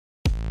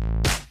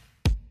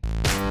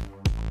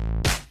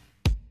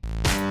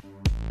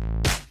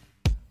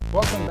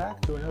Welcome back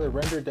to another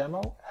render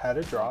demo, how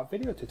to draw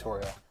video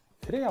tutorial.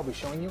 Today I'll be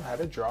showing you how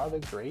to draw the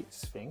great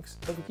Sphinx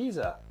of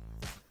Giza.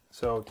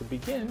 So to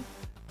begin,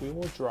 we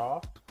will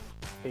draw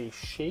a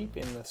shape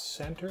in the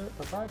center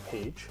of our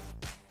page,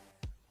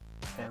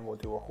 and we'll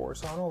do a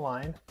horizontal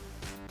line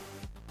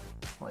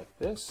like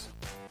this,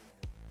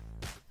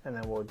 and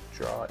then we'll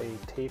draw a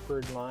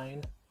tapered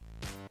line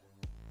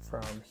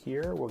from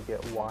here. We'll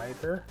get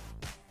wider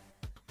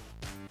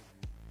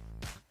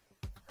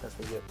as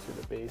we get to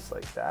the base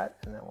like that,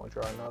 and then we'll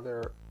draw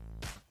another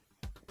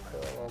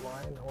parallel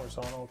line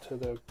horizontal to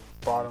the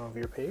bottom of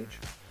your page,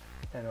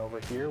 and over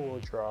here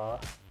we'll draw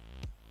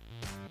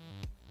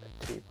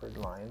a tapered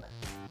line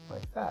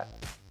like that.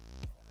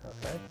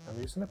 Okay,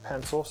 I'm using a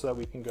pencil so that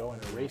we can go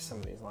and erase some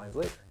of these lines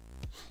later.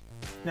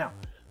 Now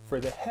for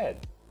the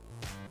head,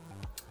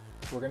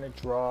 we're going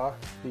to draw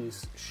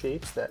these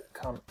shapes that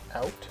come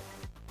out,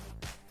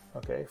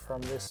 okay,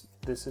 from this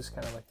is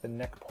kind of like the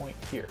neck point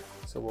here.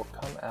 So we'll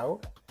come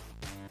out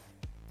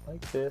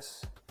like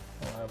this,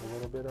 and we'll have a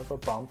little bit of a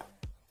bump,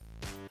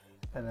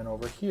 and then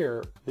over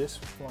here, this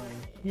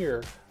line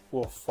here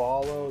will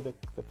follow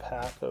the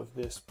path of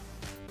this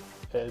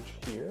edge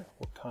here.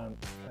 Will kind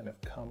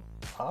of come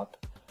up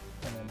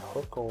and then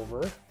hook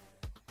over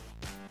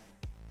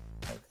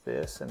like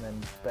this, and then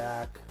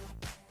back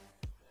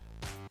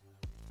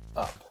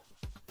up,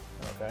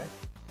 okay?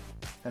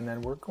 And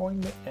then we're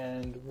going to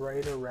end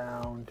right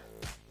around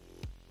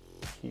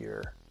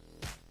here,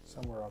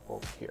 somewhere up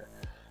over here.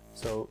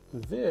 So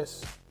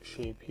this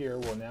shape here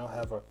will now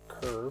have a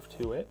curve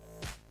to it,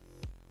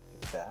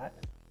 like that.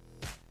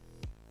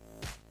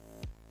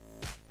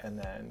 And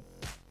then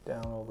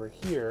down over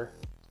here,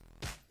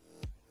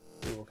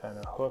 we will kind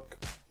of hook,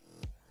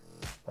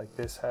 like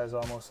this has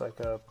almost like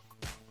a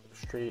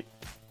straight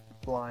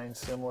line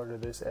similar to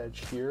this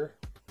edge here.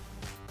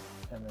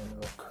 And then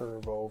it'll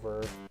curve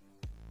over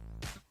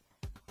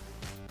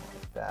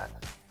like that.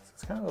 So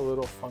it's kind of a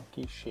little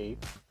funky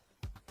shape.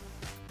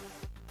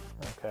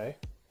 Okay.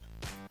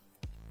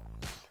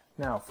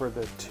 Now for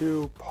the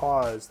two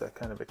paws that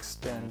kind of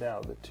extend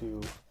out, the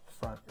two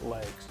front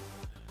legs,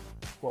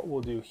 what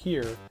we'll do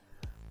here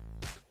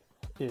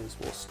is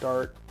we'll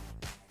start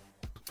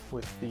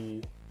with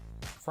the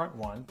front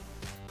one,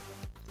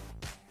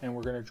 and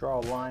we're going to draw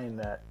a line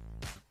that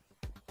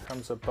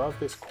comes above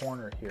this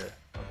corner here,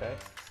 okay?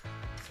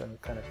 So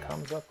it kind of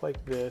comes up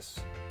like this,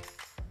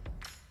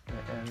 and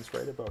it ends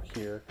right about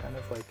here, kind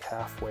of like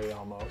halfway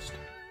almost,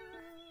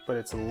 but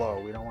it's low.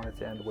 We don't want it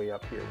to end way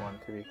up here, we want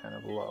it to be kind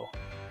of low,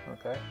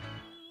 okay?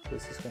 So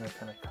this is going to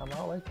kind of come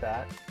out like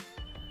that,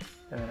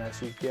 and then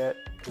as you get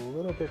a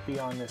little bit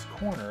beyond this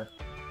corner,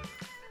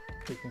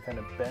 you can kind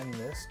of bend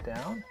this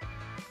down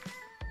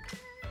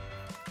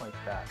like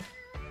that.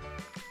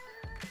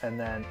 And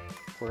then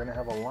we're going to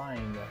have a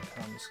line that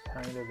comes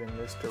kind of in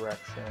this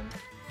direction,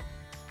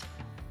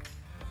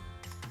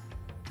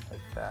 like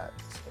that.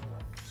 So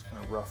I'm just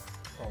going to rough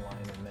a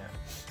line in there.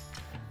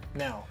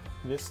 Now,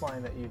 this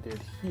line that you did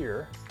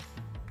here,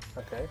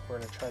 okay, we're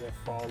going to try to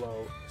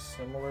follow a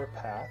similar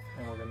path,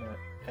 and we're going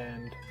to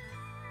end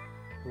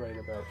right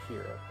about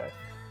here, okay?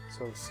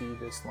 So see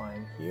this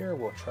line here,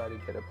 we'll try to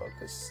get about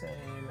the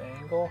same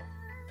angle,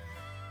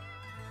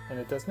 and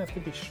it doesn't have to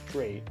be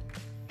straight.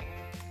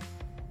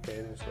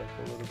 Okay, there's like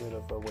a little bit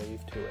of a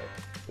wave to it.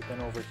 But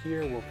then over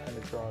here, we'll kind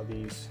of draw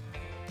these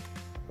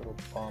little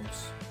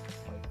bumps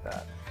like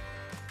that.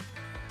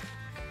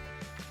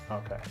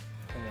 Okay,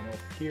 and then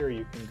over here,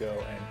 you can go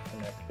and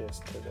connect this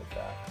to the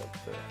back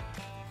of the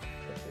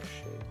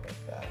shape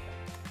like that.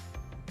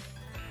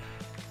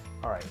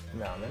 All right,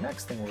 now the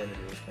next thing we're gonna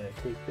do is we're gonna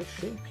take this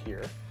shape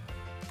here,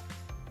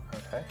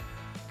 okay,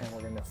 and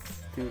we're gonna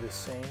do the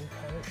same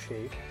kind of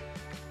shape,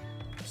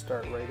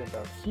 start right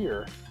about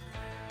here.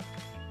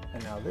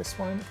 And now this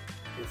one,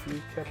 if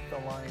you kept the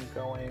line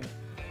going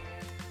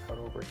out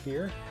over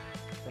here,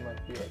 there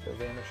might be like a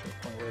vanishing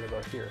point right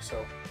about here.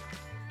 So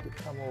if you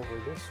come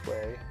over this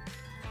way,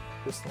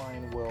 this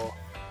line will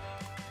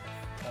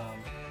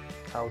come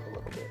out a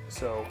little bit.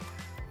 So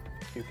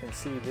you can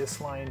see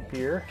this line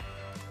here,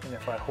 and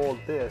if I hold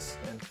this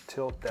and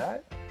tilt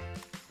that,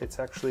 it's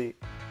actually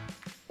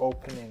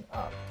opening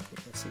up. You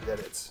can see that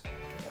it's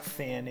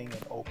fanning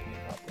and opening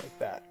up like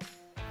that.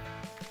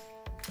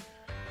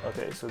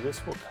 Okay, so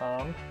this will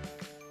come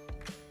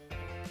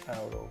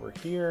out over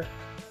here,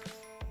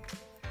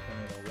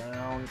 and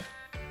around,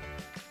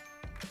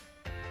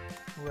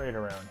 right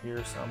around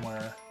here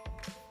somewhere,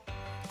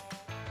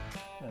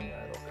 and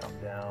then it'll come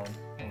down,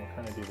 and we'll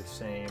kind of do the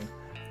same.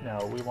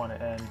 Now we want to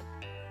end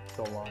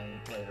the line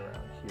right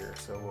around here,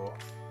 so we'll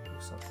do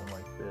something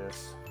like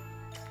this.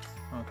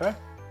 Okay,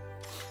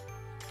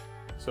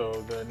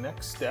 so the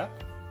next step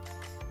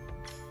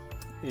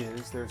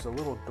is there's a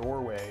little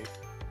doorway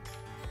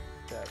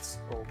that's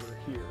over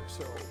here.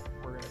 So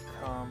we're going to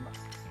come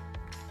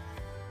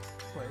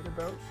right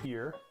about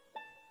here,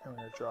 and we're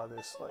going to draw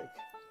this like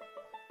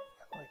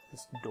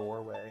this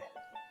doorway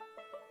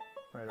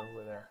right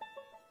over there.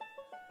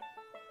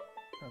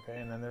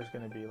 Okay, and then there's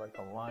going to be like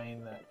a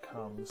line that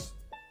comes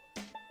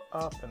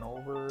up and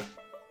over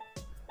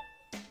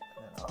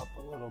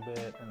a little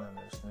bit, and then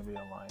there's going to be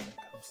a line that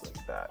comes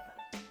like that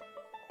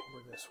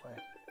over this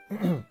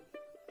way.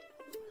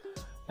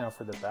 Now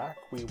for the back,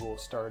 we will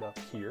start up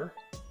here,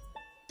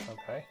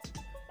 okay?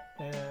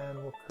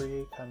 And we'll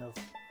create kind of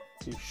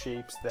these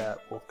shapes that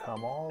will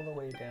come all the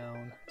way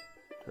down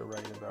to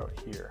right about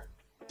here.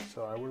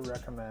 So I would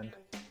recommend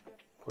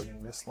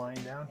putting this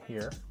line down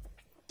here,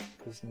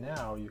 because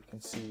now you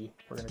can see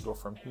we're going to go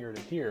from here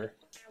to here,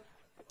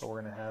 but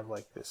we're going to have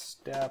like this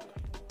step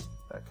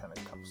that kind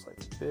of comes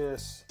like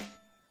this,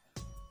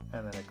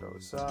 and then it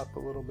goes up a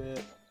little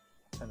bit,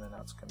 and then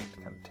that's going to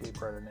kind of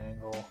taper at an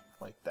angle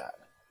like that.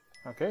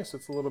 Okay, so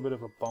it's a little bit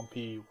of a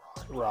bumpy,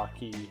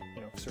 rocky,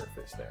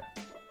 surface there.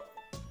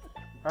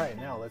 All right,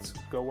 now let's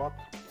go up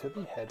to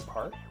the head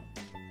part,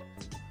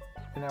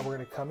 and now we're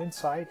going to come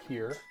inside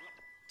here,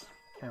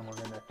 and we're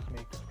going to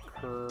make a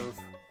curve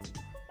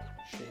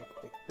shape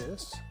like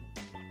this,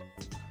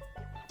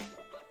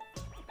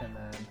 and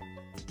then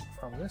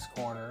from this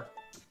corner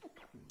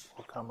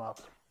we'll come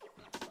up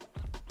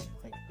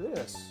like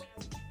this,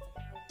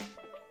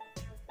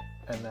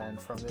 and then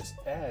from this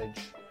edge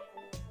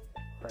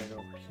right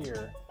over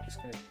here is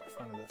going to be in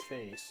front of the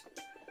face.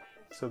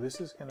 So this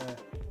is going to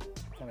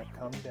kind of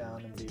come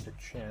down and be the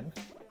chin,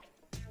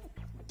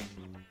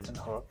 and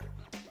hook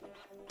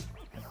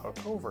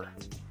over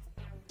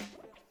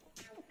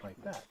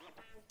like that.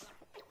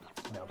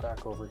 Now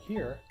back over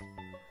here,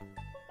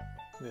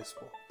 this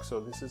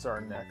is our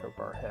neck of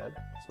our head,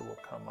 so we'll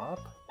come up,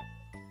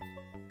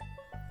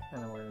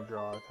 and then we're going to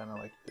draw kind of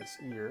like this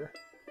ear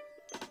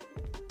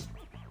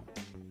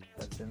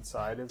that's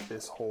inside of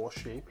this whole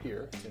shape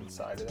here. It's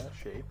inside of that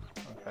shape,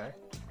 okay,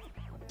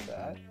 like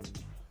that,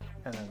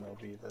 and then there'll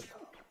be the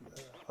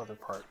other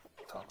part,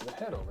 top of the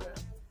head over there.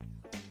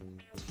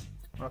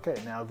 Okay,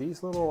 now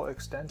these little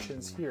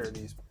extensions here,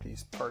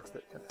 these parts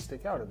that kind of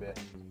stick out a bit,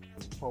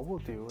 what we'll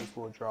do is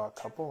we'll draw a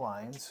couple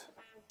lines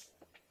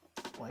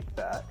like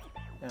that,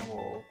 and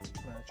we'll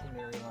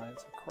imaginary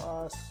lines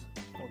across.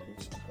 We'll do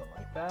something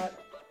like that,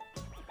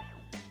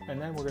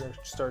 and then we're going to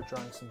start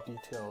drawing some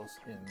details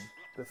in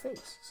the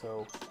face.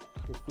 So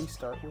if we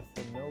start with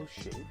the nose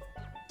shape,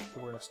 so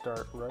we're going to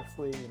start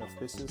roughly, if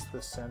this is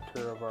the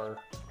center of our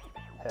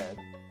head,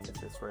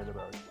 if it's right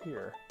about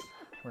here,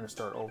 we're going to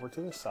start over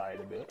to the side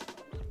a bit,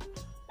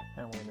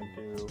 and we're going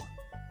to do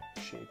a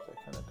shape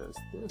that kind of does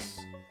this,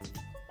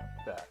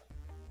 like that.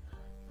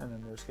 And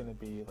then there's going to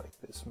be like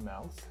this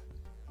mouth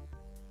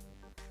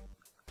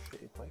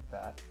shape like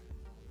that.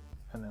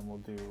 And then we'll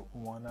do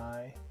one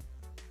eye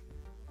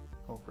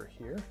over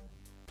here,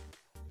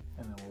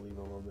 and then we'll leave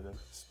a little bit of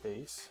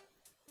space,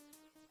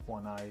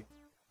 one eye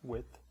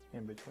width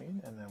in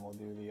between, and then we'll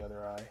do the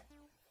other eye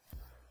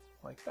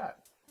like that.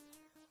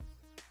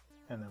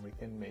 And then we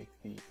can make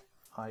the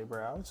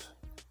eyebrows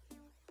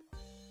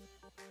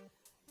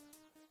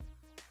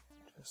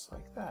just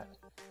like that.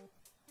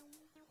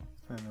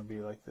 And there'll be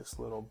like this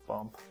little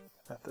bump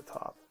at the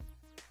top.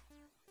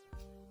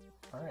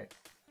 All right,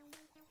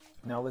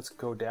 now let's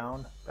go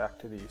down back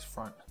to these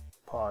front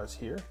paws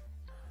here.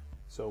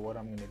 So what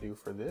I'm going to do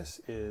for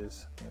this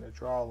is I'm going to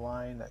draw a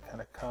line that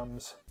kind of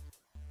comes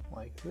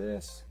like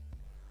this,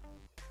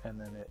 and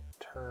then it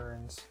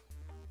turns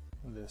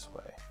this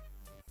way.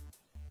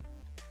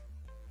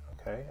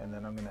 Okay, and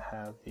then I'm going to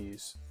have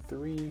these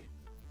three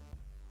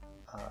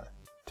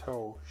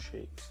toe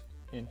shapes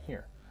in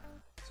here.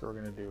 So we're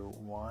going to do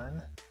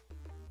 1,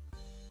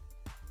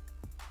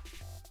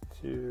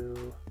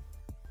 2,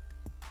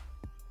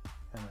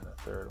 and then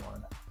a third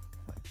one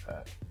like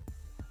that.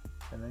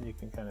 And then you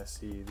can kind of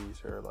see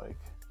these are like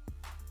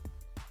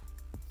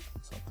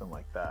something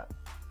like that.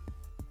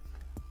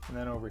 And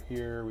then over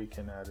here we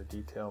can add a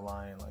detail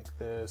line like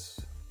this,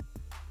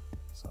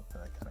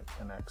 something that kind of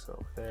connects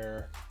over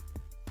there.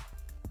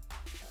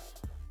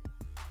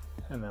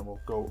 And then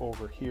we'll go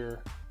over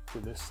here to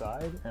this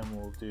side, and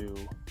we'll do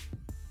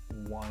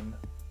one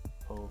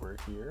over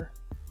here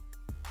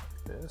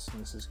like this,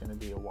 and this is going to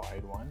be a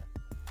wide one.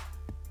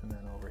 And then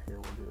over here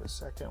we'll do a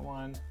second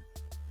one,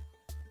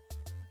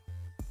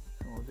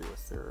 and we'll do a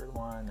third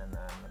one, and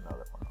then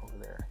another one over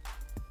there,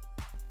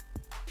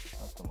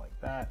 something like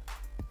that.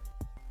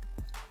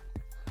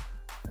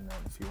 And then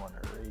if you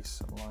want to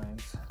erase some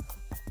lines,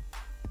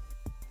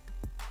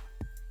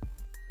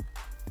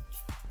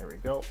 there we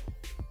go.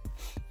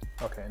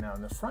 Okay, now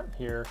in the front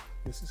here,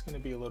 this is going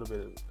to be a little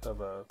bit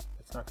of a,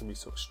 it's not going to be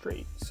so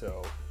straight,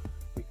 so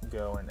we can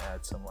go and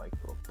add some like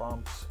little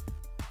bumps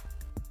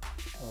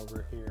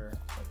over here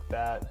like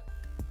that,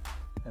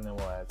 and then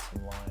we'll add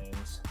some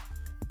lines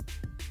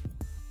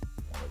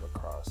kind of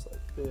across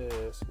like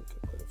this. We can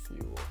put a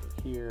few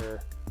over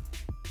here,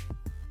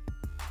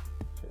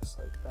 just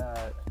like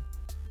that.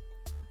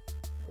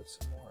 Put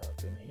some more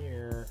up in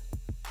here.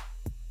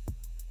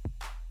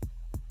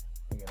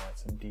 We can add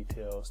some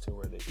details to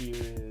where the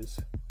ear is.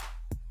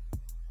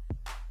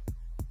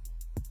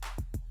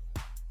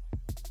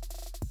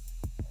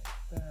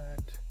 Like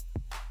that.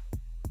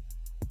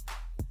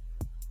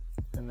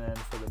 And then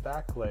for the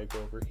back leg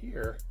over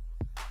here,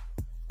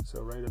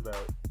 so right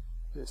about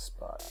this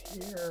spot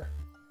here,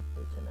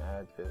 we can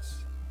add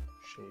this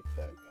shape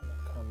that kind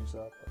of comes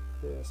up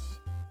like this,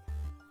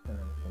 and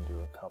then we can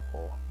do a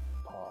couple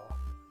paw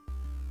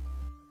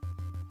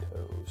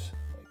toes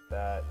like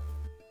that.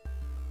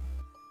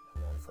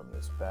 And then from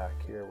this back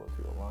here, we'll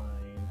do a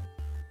line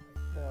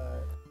like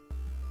that.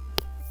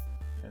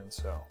 And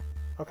so,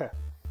 okay.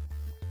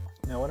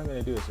 Now what I'm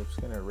going to do is I'm just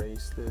going to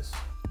erase this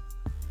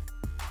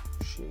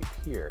shape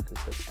here,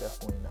 because that's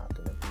definitely not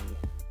going to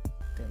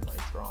be in my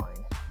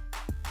drawing.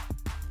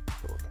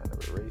 So we'll kind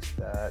of erase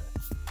that.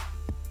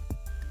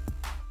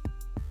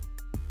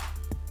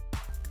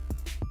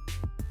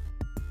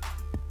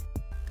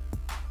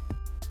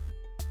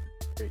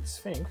 Great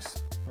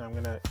Sphinx. And I'm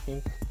going to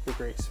ink the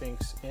Great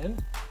Sphinx in,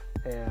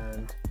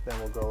 and then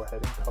we'll go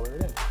ahead and color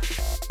it in.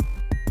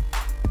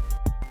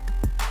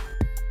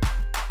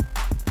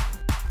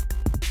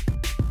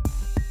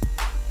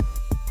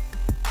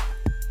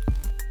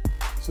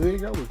 So there you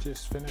go, we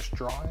just finished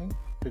drawing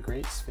the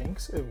Great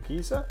Sphinx of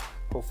Giza.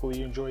 Hopefully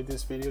you enjoyed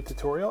this video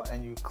tutorial,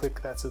 and you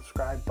click that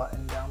subscribe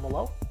button down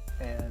below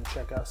and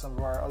check out some of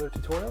our other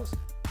tutorials.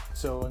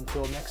 So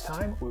until next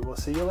time, we will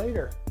see you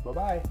later.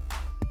 Bye-bye.